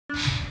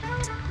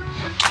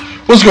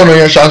What's going on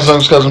here? Shots,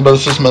 cousin, brother,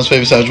 sister, my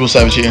favorite Savage, Will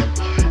Savage here.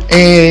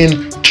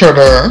 And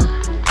Turner.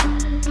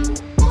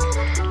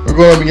 We're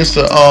going up against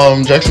the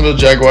Jacksonville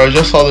Jaguars.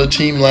 Just saw the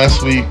team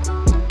last week.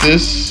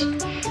 This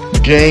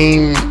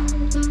game,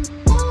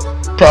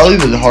 probably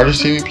the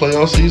hardest team we play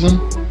all season,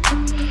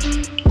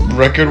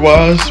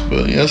 record-wise.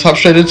 But yeah, let's hop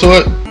straight into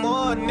it.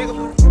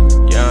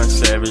 Young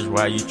Savage,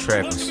 why you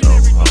trapping so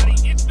hard?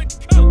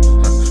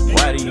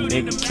 Why do you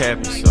niggas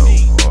capping so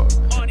hard?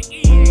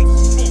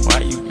 Why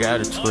you got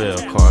a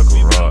 12-car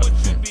garage?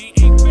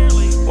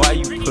 Why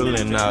you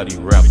pulling out these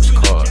rappers'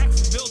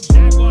 cards?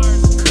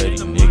 Cutty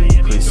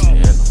nigga pussy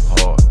in the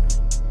heart.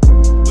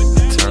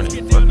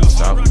 Turning fucking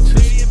south into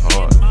some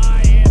hard.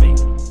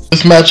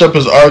 This matchup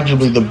is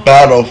arguably the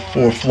battle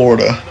for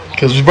Florida,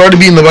 because we've already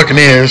beaten the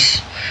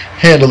Buccaneers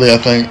handily, I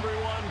think.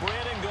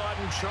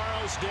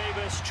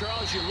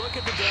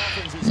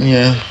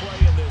 Yeah.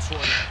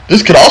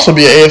 This could also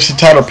be an AFC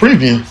title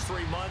preview.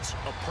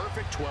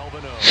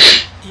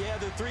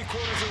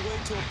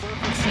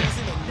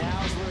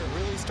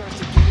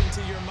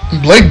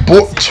 Blake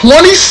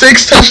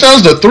 26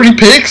 touchdowns to 3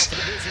 picks,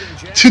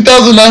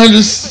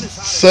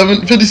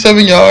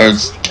 2,957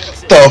 yards.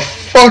 Get the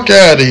fuck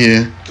out of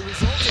here.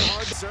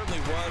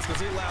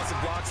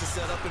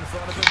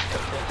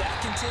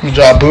 Good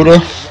job,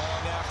 Buddha.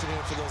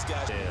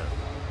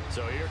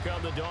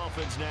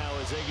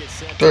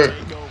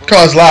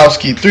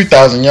 Kozlowski,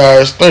 3,000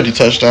 yards, 30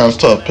 touchdowns,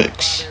 12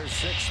 picks.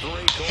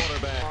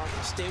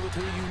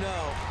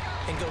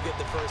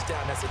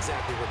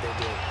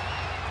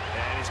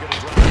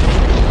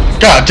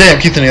 God damn,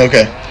 Keith Anthony,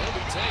 okay.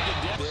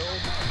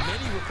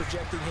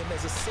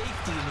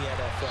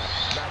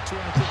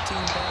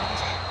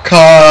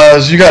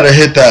 Cause you gotta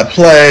hit that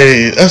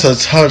play. That's a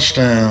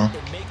touchdown.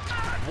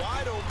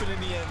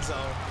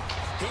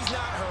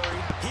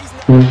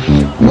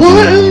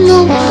 What in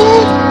the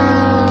fuck?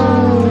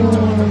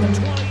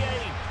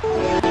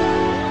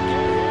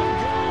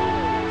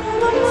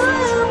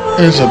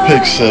 It's a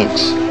pick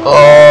 6.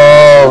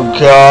 Oh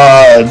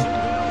God.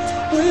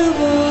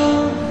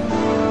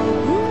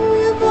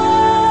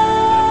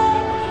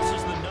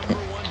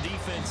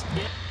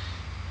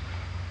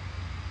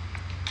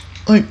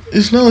 Like,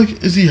 it's not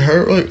like, is he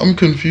hurt? Like, I'm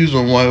confused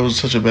on why it was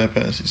such a bad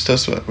pass. He's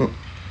tested.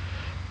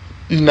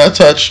 He's not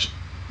touched.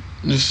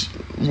 Just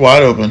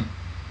wide open.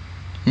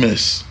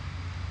 Miss.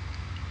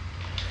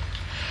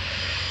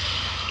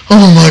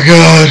 Oh my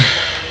God.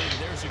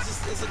 It's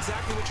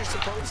exactly what you're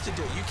supposed to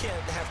do. You can't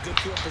have good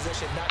field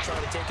position, not try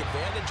to take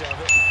advantage of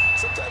it.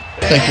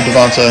 Thank you,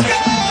 Devontae.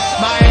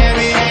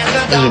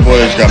 Your boy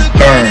just got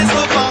burned.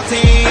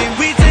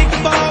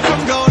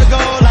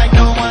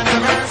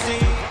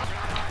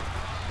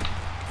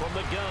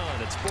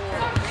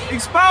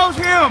 Expose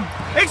him!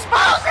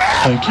 Expose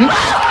him! Thank you.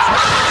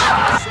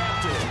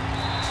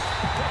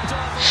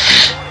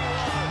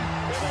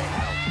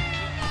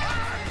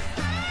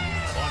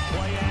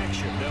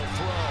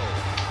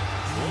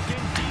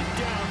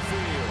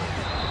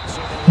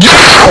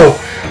 Yo!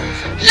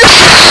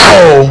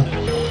 Yo!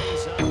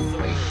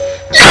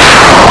 Yo!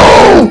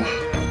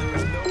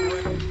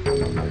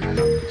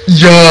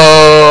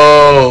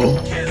 Yo!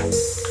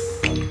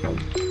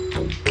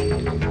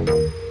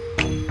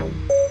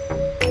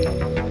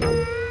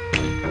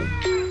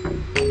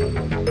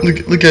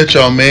 Look at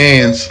y'all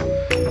mans.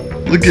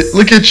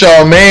 Look at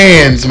y'all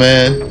mans,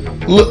 man.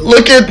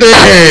 Look at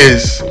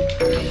this.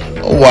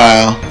 Oh,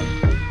 wow.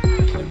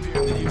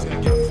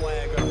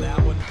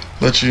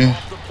 Let you.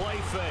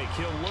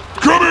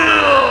 Come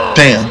here.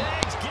 Damn.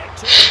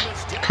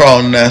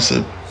 Carl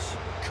Nassib.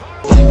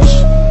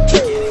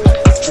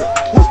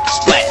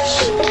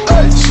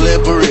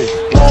 Slippery.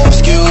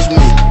 Excuse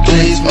me,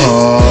 please me.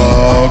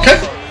 Okay.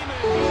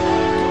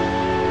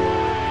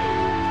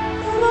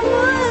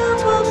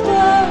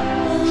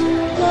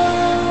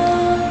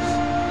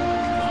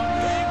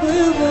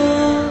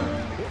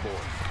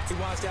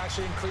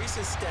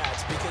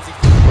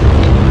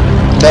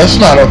 That's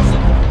not a.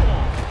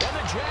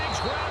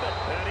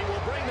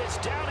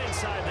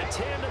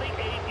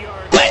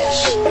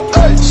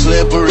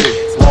 Slippery.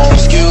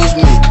 Excuse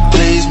me,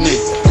 please me.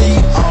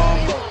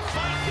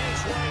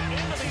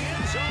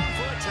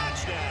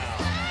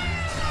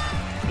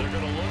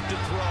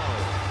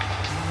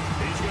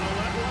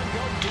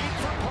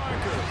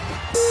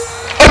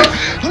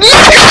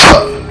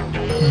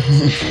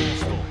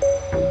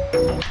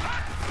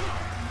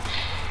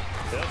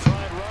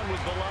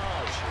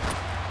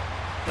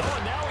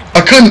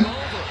 I couldn't.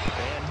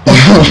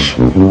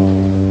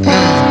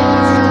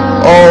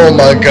 Oh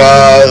my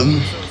God.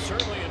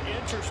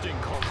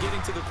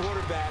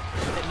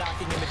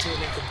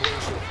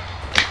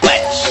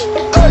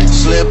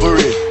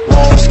 Slippery.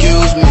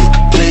 Excuse me,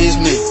 please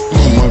me.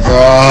 Oh my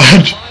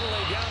God.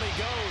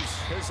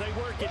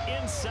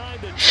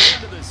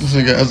 This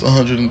nigga has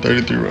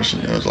 133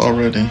 rushing yards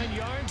already.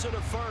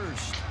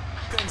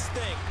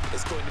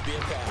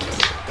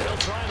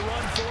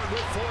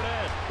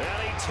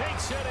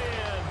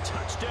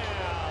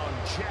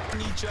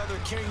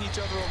 Carrying each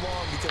other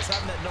along because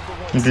having that number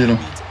one You beat him.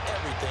 means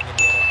everything in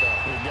the NFL.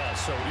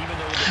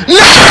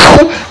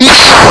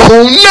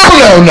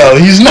 No.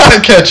 He's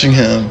not catching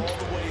him.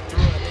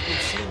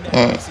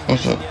 Alright,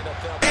 what's up?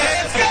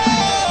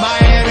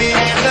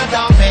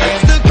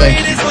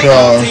 Thank you,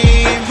 God.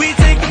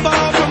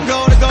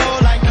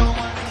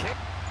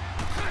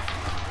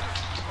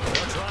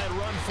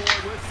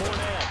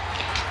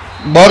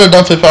 Why did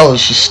Dante Fowler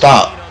just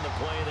stop?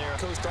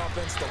 Coast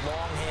offense, the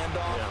long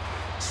handoff,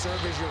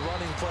 serve as your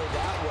running play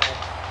that way,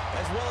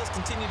 as well as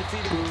continue to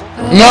feed him.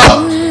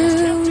 No!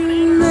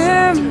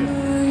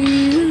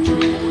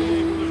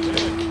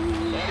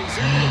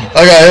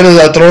 I got hit as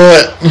I throw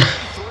it.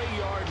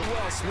 3-yard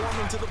well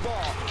swarming to the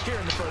ball here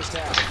in the first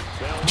half.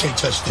 You can't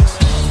touch this.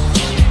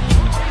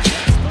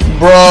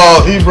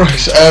 Bro, he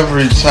breaks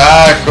every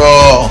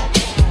tackle.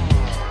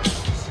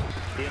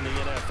 In the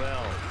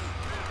NFL.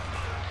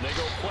 They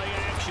go play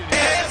action.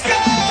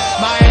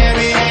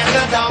 Miami and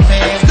the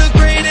Dolphins, the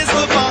greatest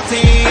football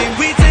team.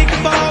 We take the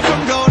ball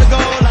from goal to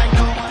goal like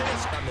no one.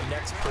 On the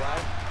next play,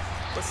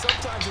 but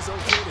sometimes it's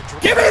okay to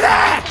drop. Give me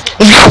that!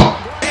 Let's go!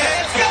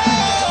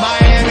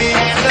 Miami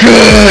and the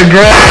Good,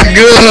 Greg,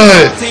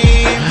 good.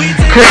 team. We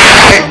take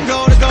Craig. from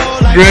goal to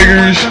goal like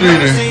Gregory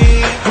Streeter.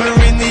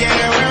 we're in the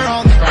air, we're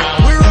on the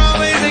ground. We're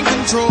always in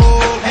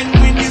control. And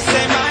when you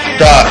say Miami,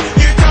 Dot.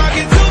 you're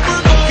talking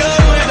Super Bowl. 'Cause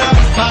we're the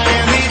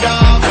Miami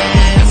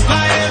Dolphins.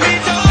 Miami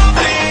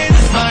Dolphins.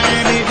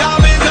 Miami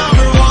Dolphins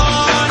number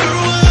one.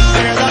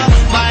 We're the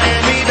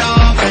Miami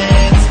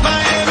Dolphins.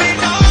 Miami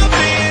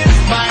Dolphins.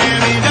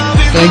 Miami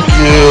Dolphins. Thank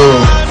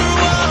you.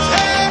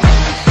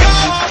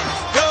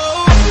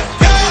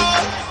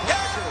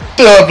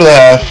 Up to the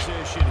half.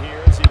 Position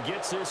here as he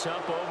gets this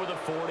up over the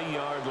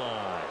 40-yard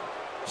line.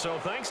 So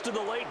thanks to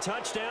the late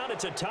touchdown,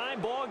 it's a tie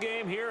ball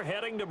game here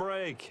heading to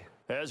break.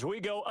 As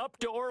we go up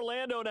to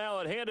Orlando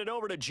now and hand it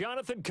over to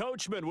Jonathan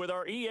Coachman with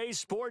our EA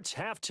Sports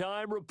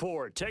halftime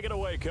report. Take it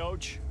away,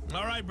 Coach.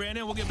 All right,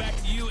 Brandon, we'll get back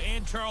to you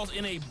and Charles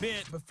in a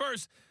bit. But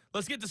first,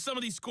 let's get to some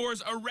of these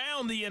scores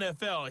around the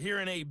NFL here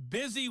in a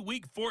busy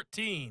Week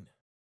 14.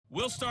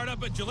 We'll start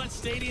up at Gillette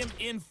Stadium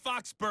in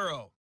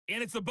Foxborough.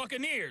 And it's the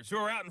Buccaneers who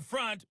are out in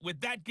front with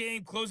that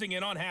game closing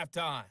in on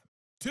halftime.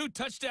 2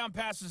 touchdown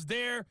passes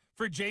there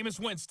for Jameis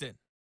Winston.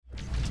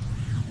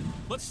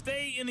 Let's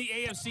stay in the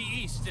AFC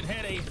East and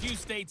head a few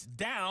states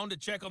down to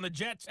check on the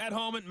Jets at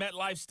home at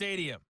MetLife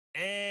Stadium.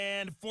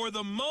 And for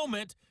the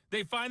moment,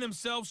 they find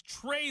themselves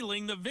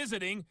trailing the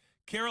visiting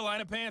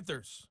Carolina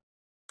Panthers.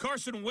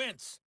 Carson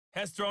Wentz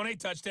has thrown a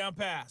touchdown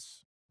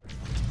pass.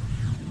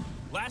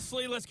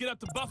 Lastly, let's get up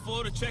to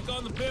Buffalo to check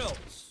on the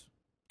Bills.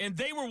 And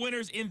they were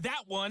winners in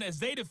that one as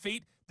they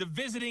defeat the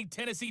visiting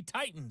Tennessee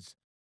Titans.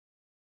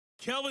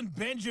 Kelvin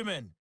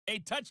Benjamin, a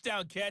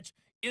touchdown catch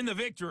in the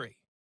victory.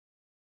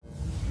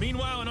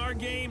 Meanwhile, in our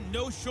game,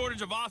 no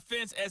shortage of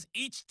offense as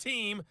each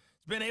team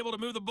has been able to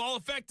move the ball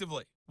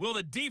effectively. Will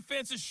the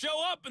defenses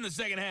show up in the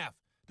second half?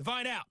 To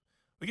find out,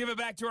 we give it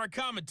back to our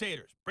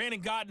commentators,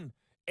 Brandon Godden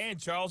and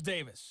Charles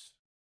Davis.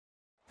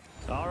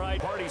 All right,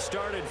 party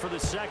started for the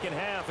second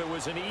half. It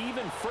was an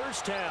even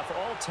first half,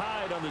 all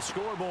tied on the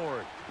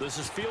scoreboard. This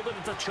is fielded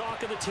at the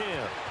chalk of the 10.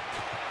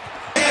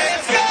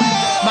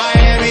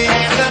 Miami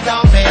and the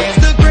Dolphins,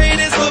 the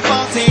greatest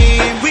football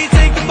team. We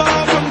take the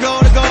ball from goal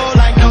to goal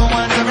like no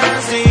one's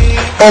ever seen.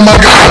 Oh my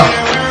God!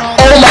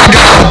 Oh my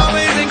God!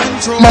 Always in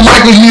control. My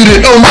mic was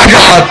muted. Oh my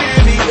God!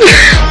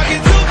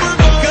 Talking Super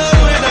Bowl, 'cause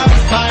we're the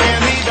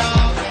Miami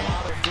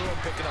Dolphins. Through him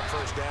picking up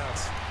first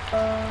downs.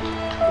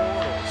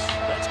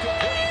 That's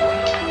complete.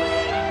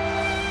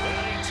 And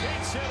he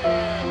takes it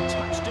in.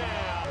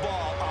 Touchdown.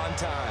 Ball on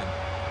time.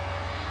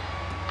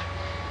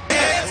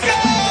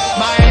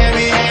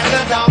 Miami and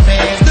the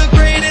Dolphins, the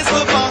greatest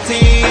football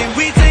team.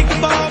 We take the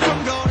ball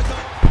from goal to goal.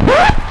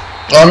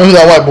 I don't know who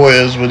that white boy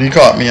is, but he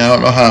caught me. I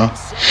don't know how.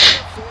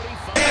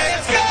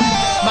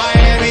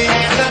 Miami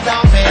and the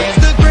Dolphins,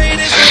 the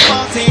greatest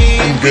football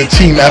team. Good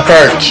team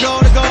effort. Goal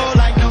to goal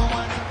like no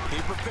one. Be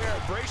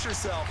prepared. Brace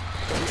yourself.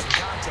 There'll be some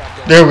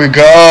contact there. There we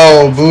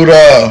go,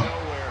 Buddha.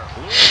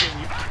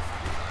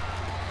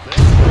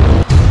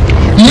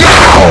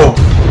 No!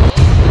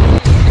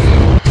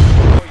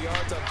 4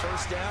 yards on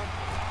first down.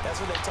 That's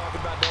what they talk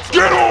about.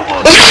 Get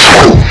over! Let's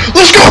go!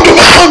 Let's go,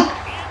 Devon! In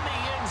the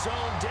end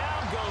zone,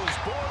 down goes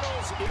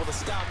Bortles. Able to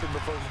stop him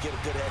before he get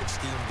a good head of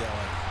steam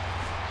going.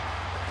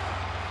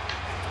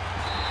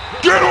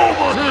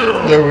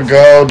 There we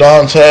go,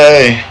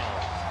 Dante.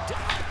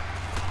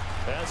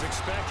 As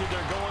expected,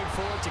 they're going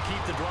for it to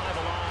keep the drive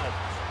alive.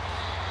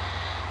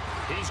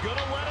 He's going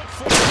to let it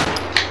fly.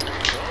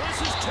 Well,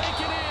 this is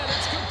taken in.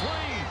 It's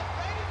complete.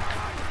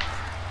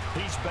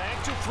 He's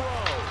back to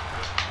throw.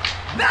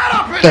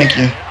 Thank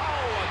you. Oh,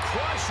 a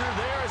crusher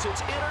there as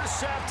it's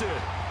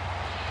intercepted.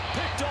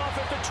 Picked off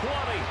at the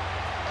 20.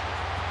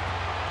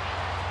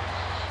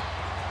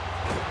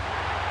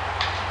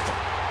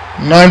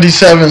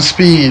 97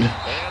 speed. And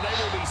they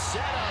will be set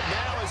up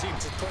now as he's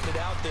Just putting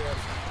it out there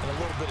in a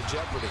little bit of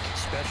jeopardy,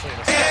 especially in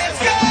a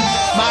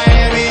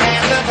Miami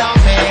and the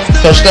Dolphins,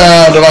 the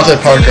Touchdown, Devontae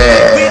greatest football team.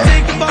 Parker. We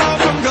take the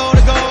ball from goal to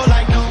goal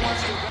like no one.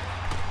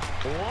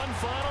 one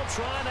final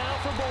try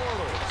now for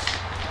Bortles.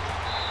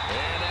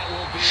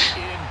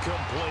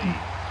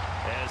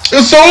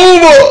 It's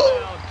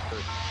over.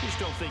 You just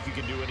don't think you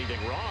can do anything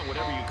wrong.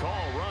 Whatever you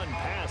call, run,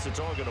 pass,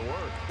 it's all going to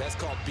work. That's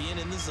called being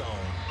in the zone.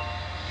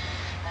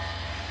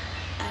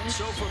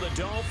 So for the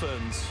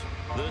Dolphins,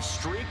 the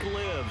streak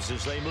lives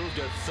as they move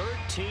to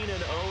 13-0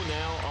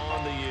 now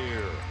on the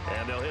year.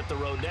 And they'll hit the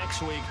road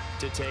next week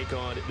to take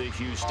on the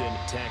Houston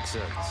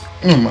Texans.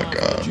 Oh my For the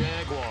God.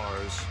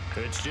 Jaguars,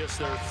 it's just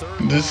their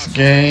third This loss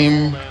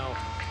game now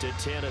to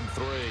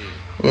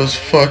 10-3. was They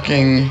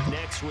fucking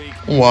next week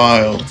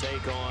wild.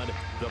 take on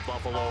the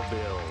Buffalo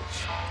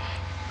Bills.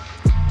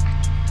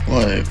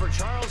 Like, For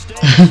Charles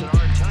Davis and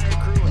our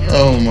entire crew here,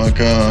 oh my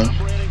God. I'm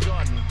Brandon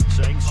Gaudin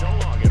saying so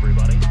long,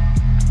 everybody.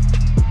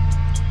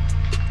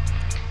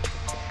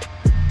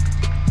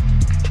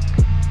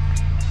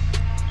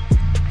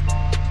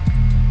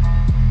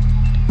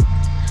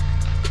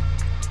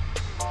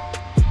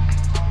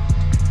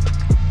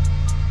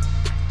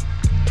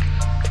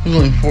 There's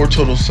only 4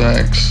 total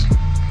sacks.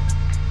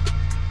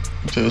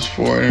 There's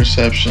 4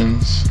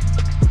 interceptions.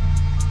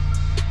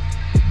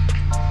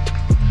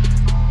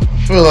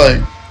 I feel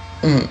like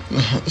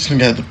this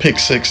nigga had the pick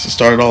 6 to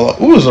start it all off.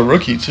 Ooh, it was a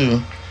rookie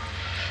too.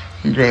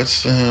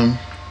 Congrats to him.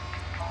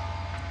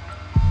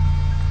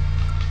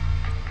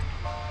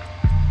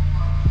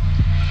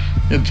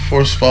 He had the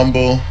forced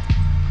fumble.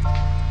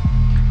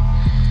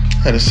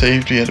 Had a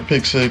safety, had a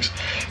pick 6.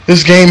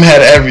 This game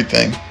had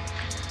everything.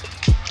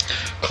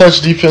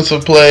 Clutch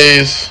defensive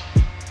plays.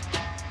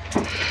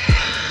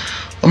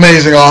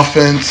 Amazing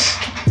offense.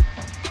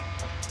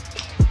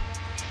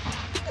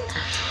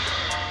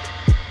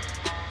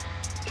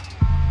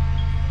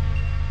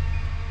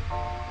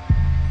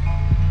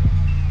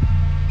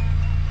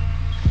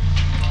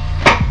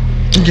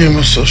 The game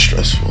was so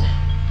stressful.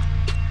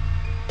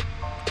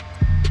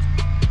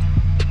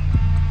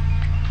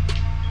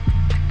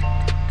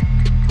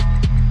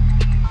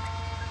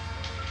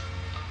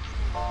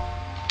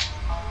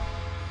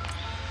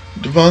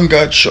 Devon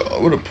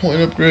Gottschall with a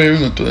point upgrade. We're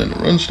going to throw in the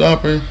run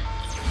stopper.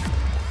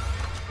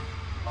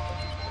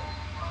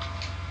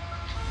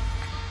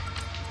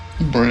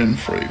 Brennan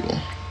Fragel.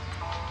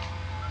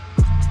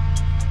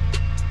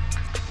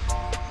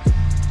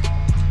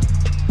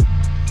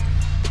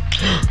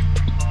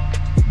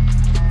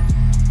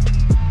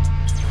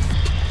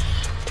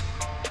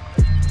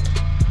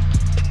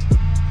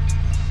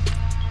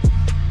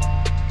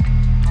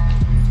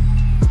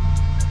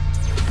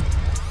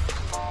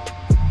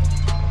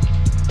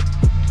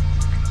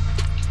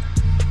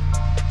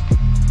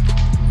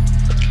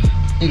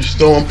 I'm just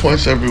throwing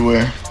points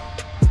everywhere.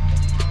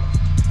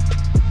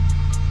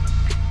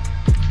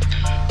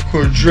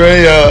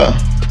 Cordrea.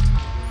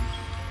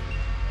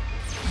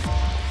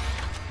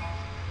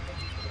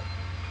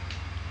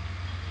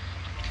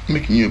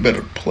 Making you a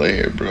better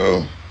player,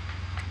 bro.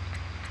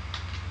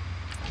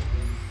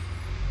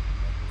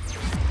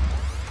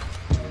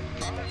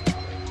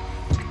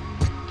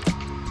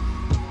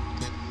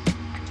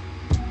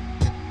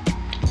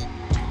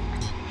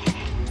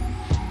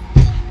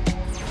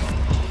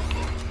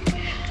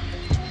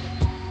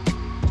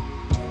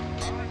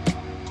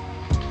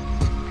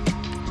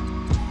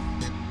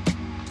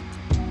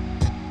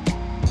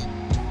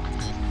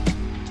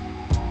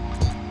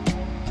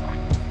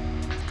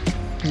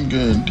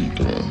 Good deep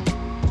throw.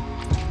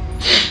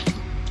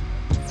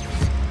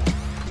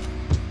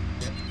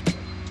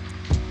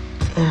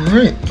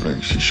 Alright,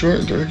 direction short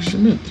and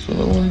direction mid. That's what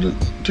I wanted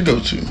to go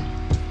to.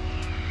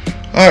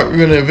 Alright, we're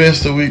gonna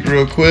advance the week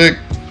real quick.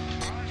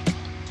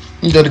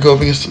 You gotta go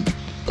up against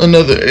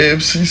another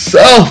AFC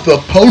South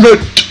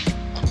opponent.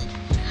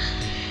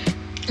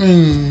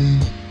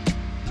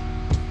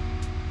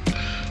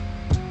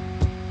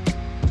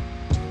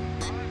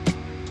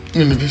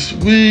 And this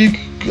week,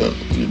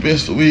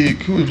 advance the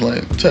week. Who we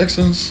playing?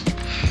 Texans.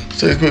 Let's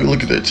take a quick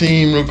look at their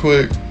team real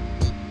quick.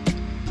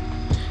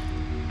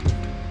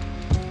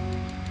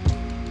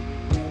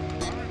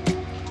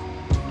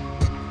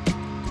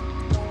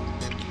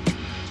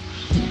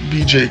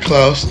 BJ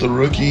Klaus, the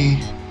rookie.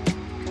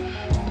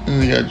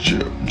 And they got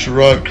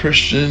Gerard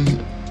Christian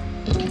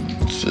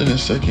in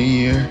his second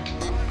year.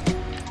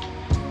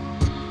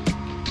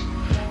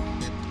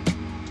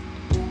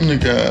 And they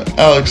got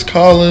Alex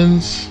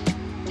Collins,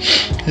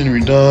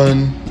 Henry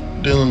Dunn,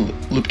 Dylan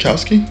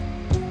Lipkowski,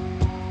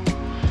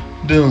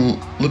 Dylan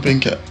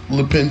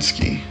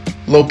Lipinski.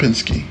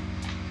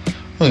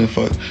 I don't give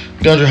a fuck.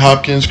 DeAndre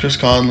Hopkins, Chris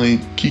Conley,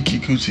 Kiki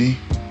Kuti,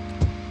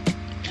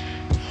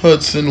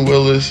 Hudson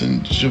Willis,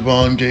 and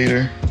Javon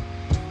Gator.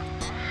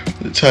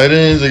 The tight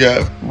ends, they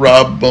got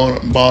Rob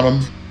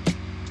Bonham,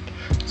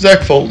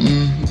 Zach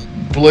Fulton,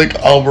 Blake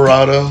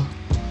Alvarado,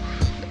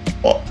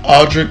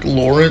 Audric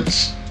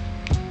Lawrence,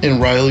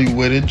 and Riley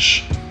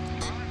Whittage.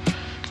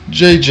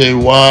 J.J.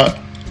 Watt,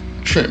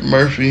 Trent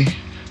Murphy,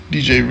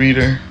 DJ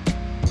Reader,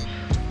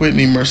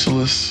 Whitney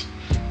Merciless,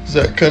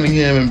 Zach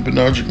Cunningham, and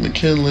Benardrick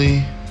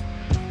McKinley.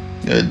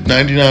 Got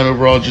 99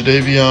 overall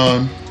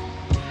Jadavion,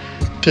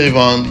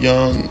 Tavon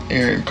Young,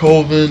 Aaron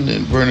Colvin,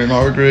 and Vernon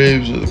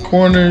Hargraves are the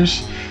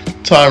corners.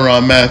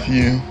 Tyrann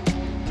Mathieu,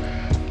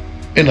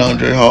 and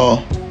Andre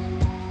Hall.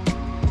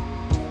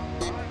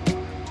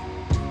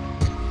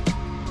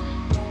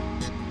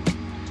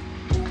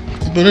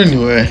 But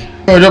anyway,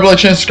 alright, drop a like,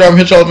 chance, subscribe, and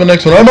hit y'all up in the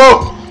next one. I'm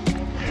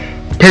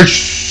out.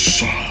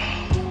 Peace.